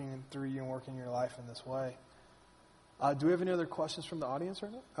working through you and working your life in this way. Do we have any other questions from the audience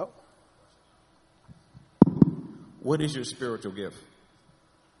right now? Oh. What is your spiritual gift?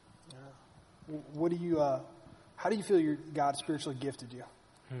 What do you? How do you feel God spiritually gifted you?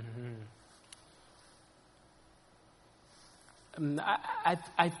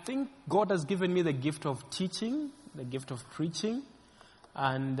 I think God has given me the gift of teaching, the gift of preaching,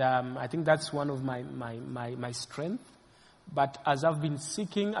 and I think that's one of my strength. But as I've been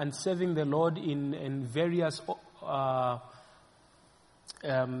seeking and serving the Lord in various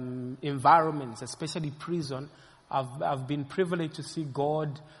environments, especially prison, I've been privileged to see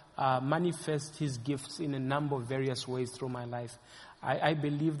God manifest His gifts in a number of various ways through my life. I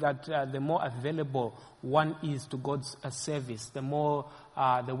believe that the more available one is to God's service, the more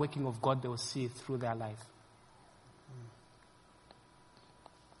the working of God they will see through their life.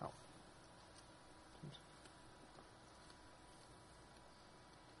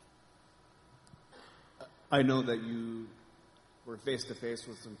 I know that you were face to face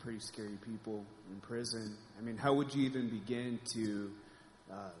with some pretty scary people in prison. I mean, how would you even begin to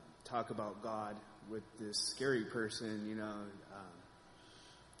talk about God with this scary person? You know,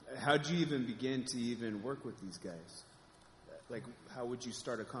 how'd you even begin to even work with these guys? Like, how would you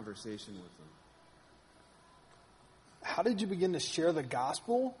start a conversation with them? How did you begin to share the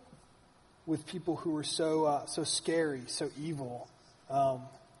gospel with people who were so scary, so evil?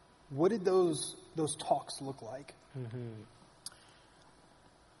 What did those talks look like?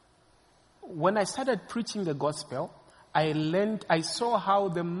 When I started preaching the gospel, I saw how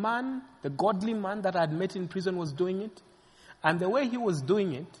the godly man that I had met in prison was doing it. And the way he was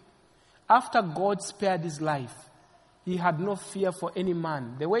doing it, after God spared his life, he had no fear for any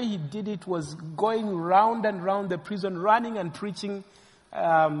man. The way he did it was going round and round the prison, running and preaching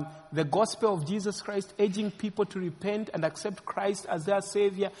the gospel of Jesus Christ, urging people to repent and accept Christ as their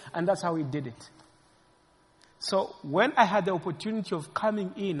Savior, and that's how he did it. So when I had the opportunity of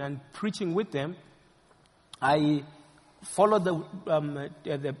coming in and preaching with them, I followed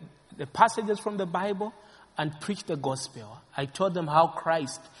the passages from the Bible and preached the gospel. I told them how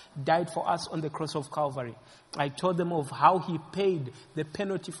Christ died for us on the cross of Calvary. I told them of how He paid the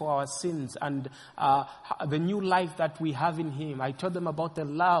penalty for our sins and the new life that we have in Him. I told them about the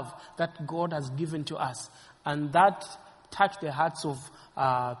love that God has given to us. And that touched the hearts of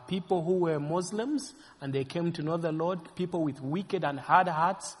people who were Muslims, and they came to know the Lord. People with wicked and hard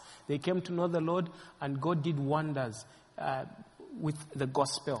hearts, they came to know the Lord, and God did wonders with the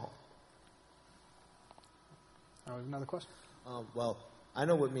gospel. Another question? Well, I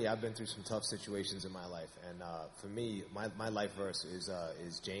know with me, I've been through some tough situations in my life, and for me, my life verse is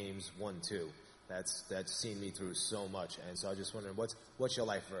James 1:2. That's seen me through so much, and so I just wondering, what's your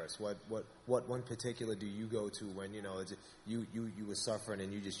life verse? What one particular do you go to when you were suffering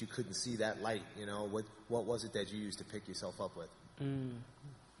and you couldn't see that light? You know, what was it that you used to pick yourself up with?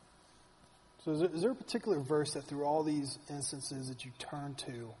 So is there a particular verse that through all these instances that you turn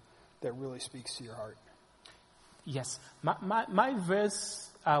to that really speaks to your heart? Yes. My verse,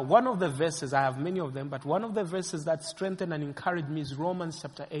 one of the verses, I have many of them, but one of the verses that strengthened and encouraged me is Romans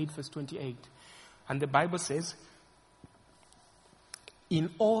chapter 8, verse 28. And the Bible says,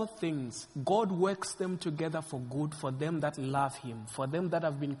 in all things, God works them together for good for them that love him, for them that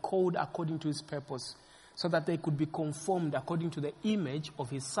have been called according to his purpose, so that they could be conformed according to the image of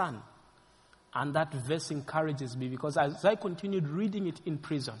his Son. And that verse encourages me because as I continued reading it in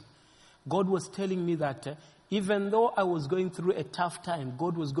prison, God was telling me that even though I was going through a tough time,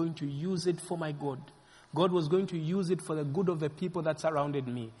 God was going to use it for my good. God was going to use it for the good of the people that surrounded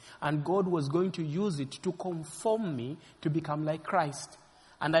me. And God was going to use it to conform me to become like Christ.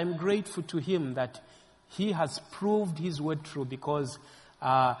 And I'm grateful to him that he has proved his word true because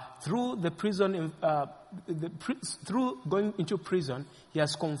through the prison, through going into prison, he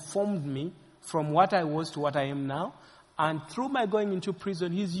has conformed me from what I was to what I am now. And through my going into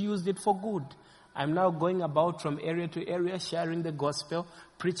prison, he's used it for good. I'm now going about from area to area, sharing the gospel,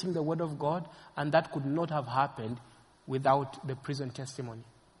 preaching the word of God, and that could not have happened without the prison testimony.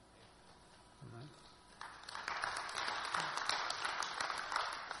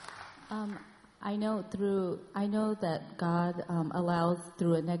 I know that God allows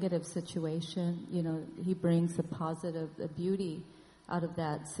through a negative situation, he brings the positive, the beauty out of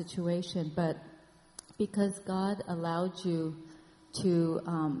that situation. But because God allowed you to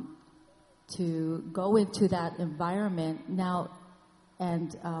go into that environment now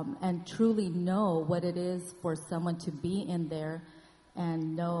and truly know what it is for someone to be in there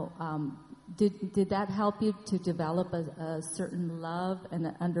and know, did that help you to develop a certain love and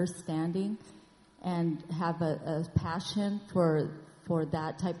an understanding and have a passion for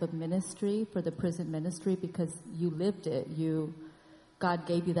that type of ministry, for the prison ministry, because you lived it? God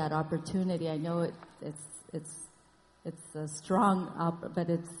gave you that opportunity. I know it's a strong, but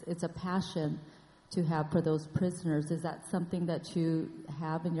it's a passion to have for those prisoners. Is that something that you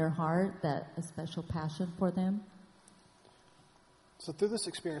have in your heart, that a special passion for them? So through this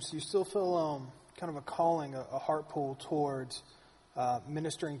experience, do you still feel kind of a calling, a heart pull towards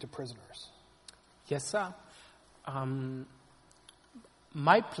ministering to prisoners? Yes, sir.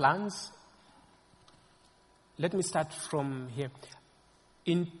 My plans, let me start from here.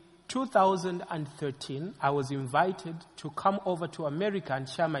 In 2013, I was invited to come over to America and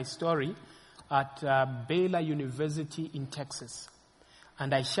share my story at Baylor University in Texas.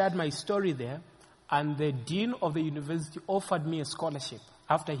 And I shared my story there, and the dean of the university offered me a scholarship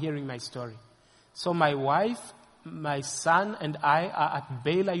after hearing my story. So my wife, my son, and I are at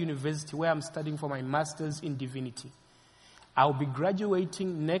Baylor University, where I'm studying for my master's in divinity. I'll be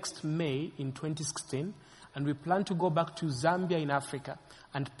graduating next May in 2016, and we plan to go back to Zambia in Africa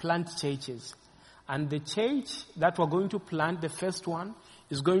and plant churches. And the church that we're going to plant, the first one,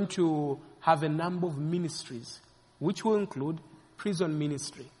 is going to have a number of ministries, which will include prison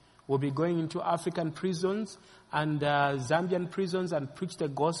ministry. We'll be going into African prisons and Zambian prisons and preach the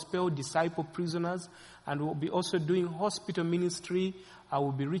gospel, disciple prisoners, and we'll be also doing hospital ministry. I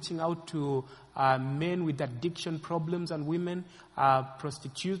will be reaching out to men with addiction problems and women,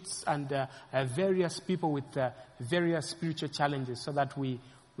 prostitutes, and various people with various spiritual challenges so that we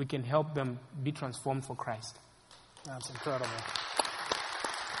can help them be transformed for Christ. That's incredible.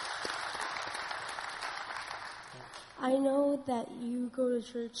 I know that you go to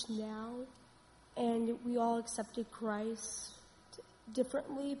church now, and we all accepted Christ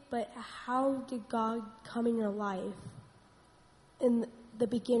differently, but how did God come in your life in the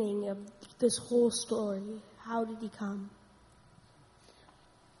beginning of this whole story? How did he come?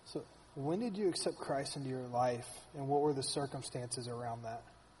 So when did you accept Christ into your life, and what were the circumstances around that?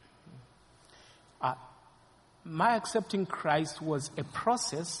 My accepting Christ was a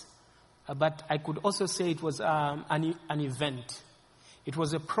process, but I could also say it was an event. It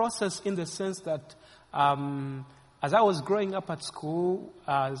was a process in the sense that as I was growing up at school,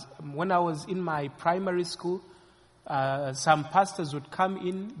 when I was in my primary school, some pastors would come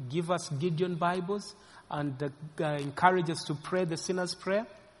in, give us Gideon Bibles, and encourage us to pray the sinner's prayer.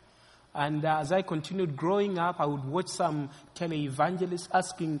 And as I continued growing up, I would watch some tele-evangelists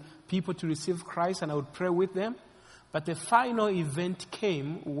asking people to receive Christ, and I would pray with them. But the final event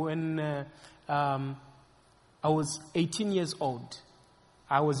came when I was 18 years old.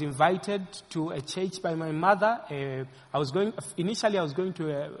 I was invited to a church by my mother. Initially I was going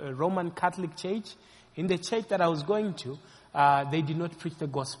to a Roman Catholic church. In the church that I was going to, they did not preach the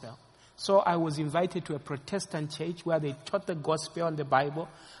gospel. So I was invited to a Protestant church where they taught the gospel and the Bible,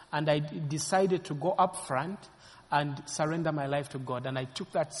 and I decided to go up front and surrender my life to God. And I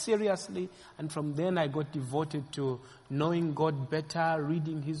took that seriously, and from then I got devoted to knowing God better,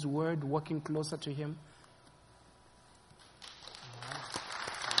 reading His Word, working closer to Him.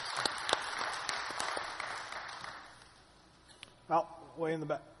 Oh, way in the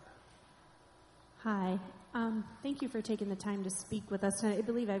back. Hi. Thank you for taking the time to speak with us. I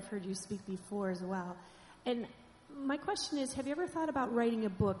believe I've heard you speak before as well. And my question is, have you ever thought about writing a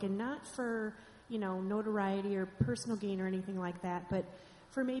book, and not for, notoriety or personal gain or anything like that, but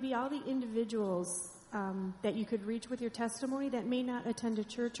for maybe all the individuals that you could reach with your testimony that may not attend a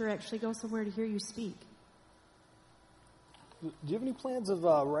church or actually go somewhere to hear you speak? Do you have any plans of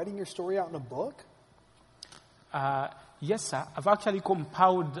writing your story out in a book? Yes, sir. I've actually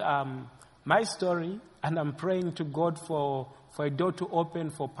compiled my story, and I'm praying to God for a door to open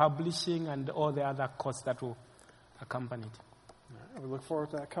for publishing and all the other costs that will accompany it. All right, we look forward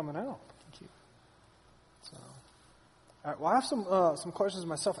to that coming out. Thank you. So, all right, well, I have some questions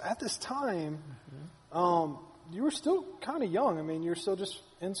myself. At this time, you were still kind of young. I mean, you're still just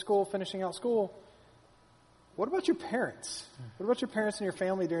in school, finishing out school. What about your parents? What about your parents and your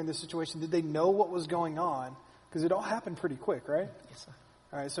family during this situation? Did they know what was going on? Because it all happened pretty quick, right? Yes, sir.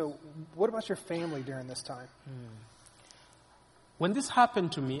 All right, so what about your family during this time? When this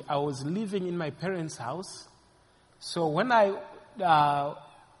happened to me, I was living in my parents' house. So when I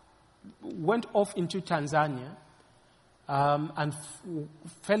went off into Tanzania and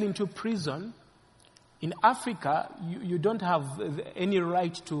fell into prison, in Africa, you don't have any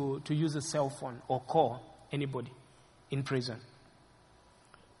right to use a cell phone or call anybody in prison.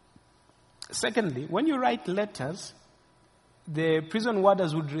 Secondly, when you write letters, the prison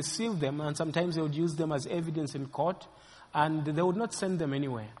warders would receive them, and sometimes they would use them as evidence in court, and they would not send them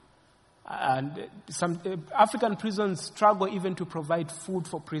anywhere. And some African prisons struggle even to provide food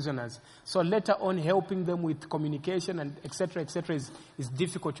for prisoners. So later on, helping them with communication and et cetera, is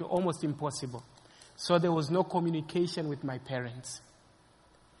difficult, to almost impossible. So there was no communication with my parents.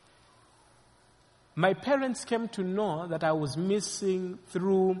 My parents came to know that I was missing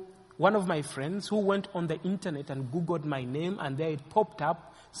through one of my friends who went on the internet and Googled my name, and there it popped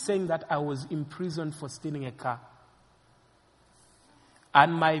up saying that I was imprisoned for stealing a car.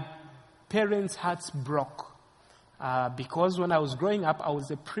 And my parents' hearts broke because when I was growing up, I was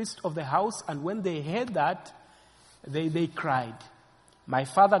the priest of the house, and when they heard that, they cried. My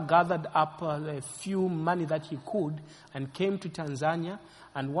father gathered up a few money that he could and came to Tanzania,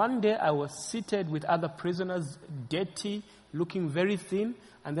 and one day I was seated with other prisoners, dirty, looking very thin,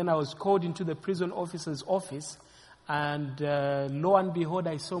 and then I was called into the prison officer's office, and lo and behold,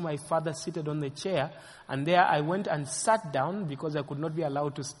 I saw my father seated on the chair, and there I went and sat down because I could not be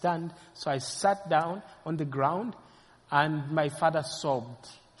allowed to stand, so I sat down on the ground, and my father sobbed.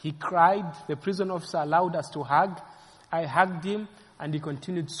 He cried. The prison officer allowed us to hug. I hugged him, and he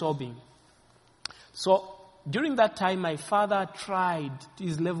continued sobbing. So during that time, my father tried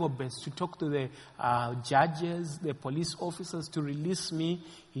his level best to talk to the judges, the police officers, to release me.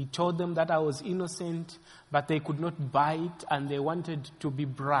 He told them that I was innocent, but they could not buy it, and they wanted to be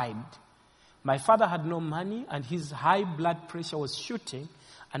bribed. My father had no money, and his high blood pressure was shooting,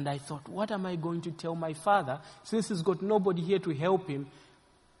 and I thought, what am I going to tell my father, since he's got nobody here to help him?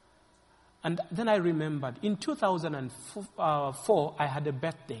 And then I remembered, in 2004, I had a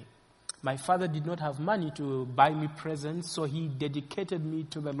birthday. My father did not have money to buy me presents, so he dedicated me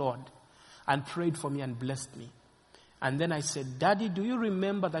to the Lord and prayed for me and blessed me. And then I said, Daddy, do you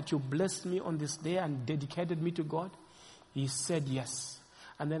remember that you blessed me on this day and dedicated me to God? He said, yes.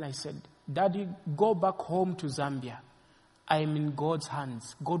 And then I said, Daddy, go back home to Zambia. I am in God's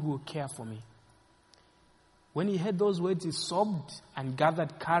hands. God will care for me. When he heard those words, he sobbed and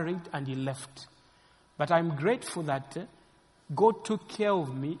gathered courage, and he left. But I'm grateful that God took care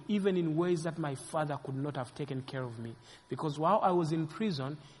of me even in ways that my father could not have taken care of me. Because while I was in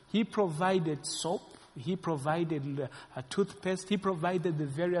prison, he provided soap, he provided a toothpaste, he provided the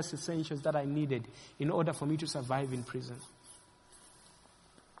various essentials that I needed in order for me to survive in prison.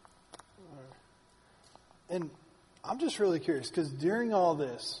 And I'm just really curious, because during all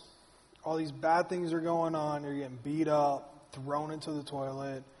this, all these bad things are going on, you're getting beat up, thrown into the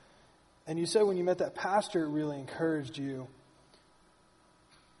toilet, and you said when you met that pastor, it really encouraged you.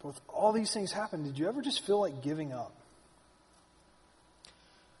 But with all these things happening, did you ever just feel like giving up?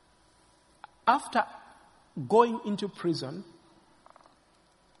 After going into prison,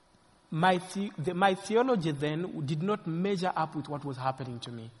 my theology then did not measure up with what was happening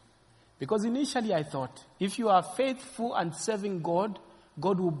to me. Because initially I thought, if you are faithful and serving God,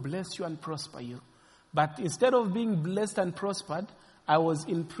 God will bless you and prosper you. But instead of being blessed and prospered, I was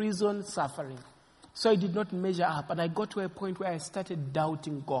in prison suffering. So I did not measure up, and I got to a point where I started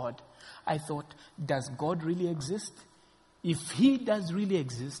doubting God. I thought, does God really exist? If He does really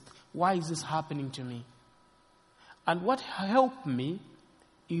exist, why is this happening to me? And what helped me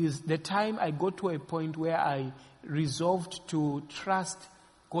is the time I got to a point where I resolved to trust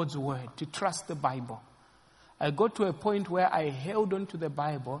God's word, to trust the Bible. I got to a point where I held on to the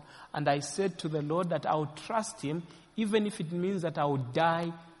Bible, and I said to the Lord that I would trust Him, even if it means that I would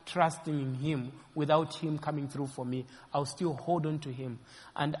die trusting in Him without Him coming through for me. I'll still hold on to Him.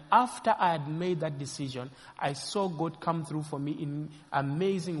 And after I had made that decision, I saw God come through for me in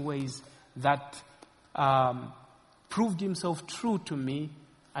amazing ways that proved Himself true to me,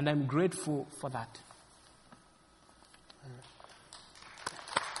 and I'm grateful for that.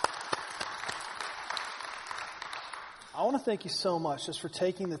 I want to thank you so much just for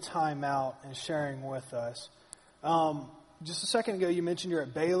taking the time out and sharing with us. Just a second ago, you mentioned you're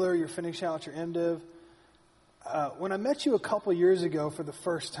at Baylor, you're finishing out your MDiv. When I met you a couple years ago for the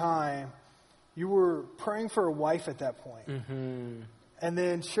first time, you were praying for a wife at that point. Mm-hmm. And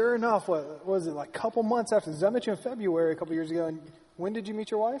then, sure enough, what was it, like a couple months after? I met you in February a couple years ago. And when did you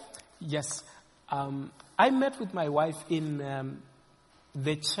meet your wife? Yes. I met with my wife in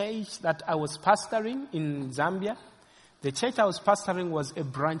the church that I was pastoring in Zambia. The church I was pastoring was a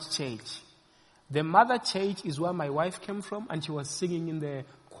branch church. The mother church is where my wife came from, and she was singing in the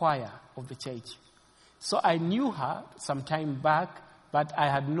choir of the church. So I knew her some time back, but I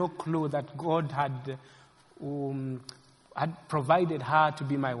had no clue that God had provided her to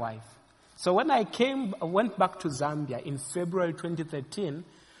be my wife. So when I went back to Zambia in February 2013,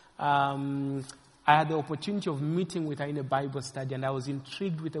 I had the opportunity of meeting with her in a Bible study, and I was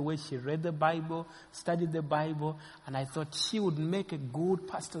intrigued with the way she read the Bible, studied the Bible, and I thought she would make a good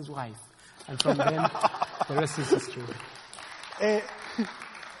pastor's wife. And from then, the rest is history.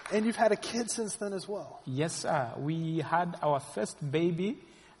 And you've had a kid since then as well. Yes, sir. We had our first baby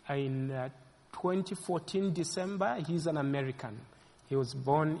in 2014 December. He's an American. He was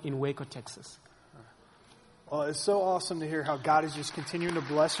born in Waco, Texas. Well, it's so awesome to hear how God is just continuing to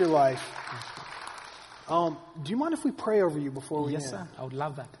bless your life. Do you mind if we pray over you before we end? Yes, sir. I would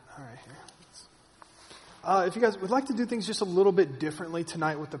love that. All right. Here. If you guys would like to do things just a little bit differently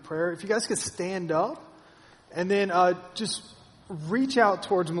tonight with the prayer, if you guys could stand up and then just reach out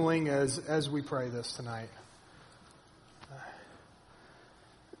towards Malinga as we pray this tonight.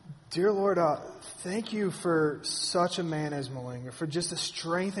 Dear Lord, thank you for such a man as Malinga, for just the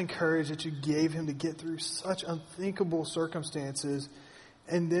strength and courage that you gave him to get through such unthinkable circumstances,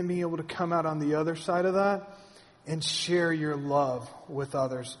 and then being able to come out on the other side of that and share your love with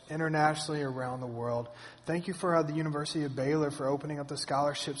others internationally around the world. Thank you for the University of Baylor for opening up the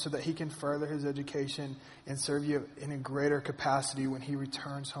scholarship so that he can further his education and serve you in a greater capacity when he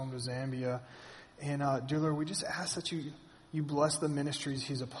returns home to Zambia. And dear Lord, we just ask that you bless the ministries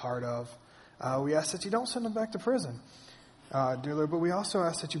he's a part of. We ask that you don't send him back to prison, dear Lord, but we also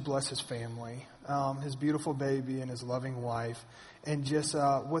ask that you bless his family, his beautiful baby and his loving wife, and just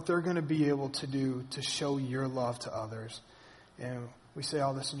what they're going to be able to do to show your love to others. And we say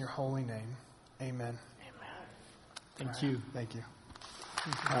all this in your holy name. Amen. Thank you. Thank you.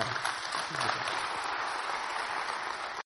 All right.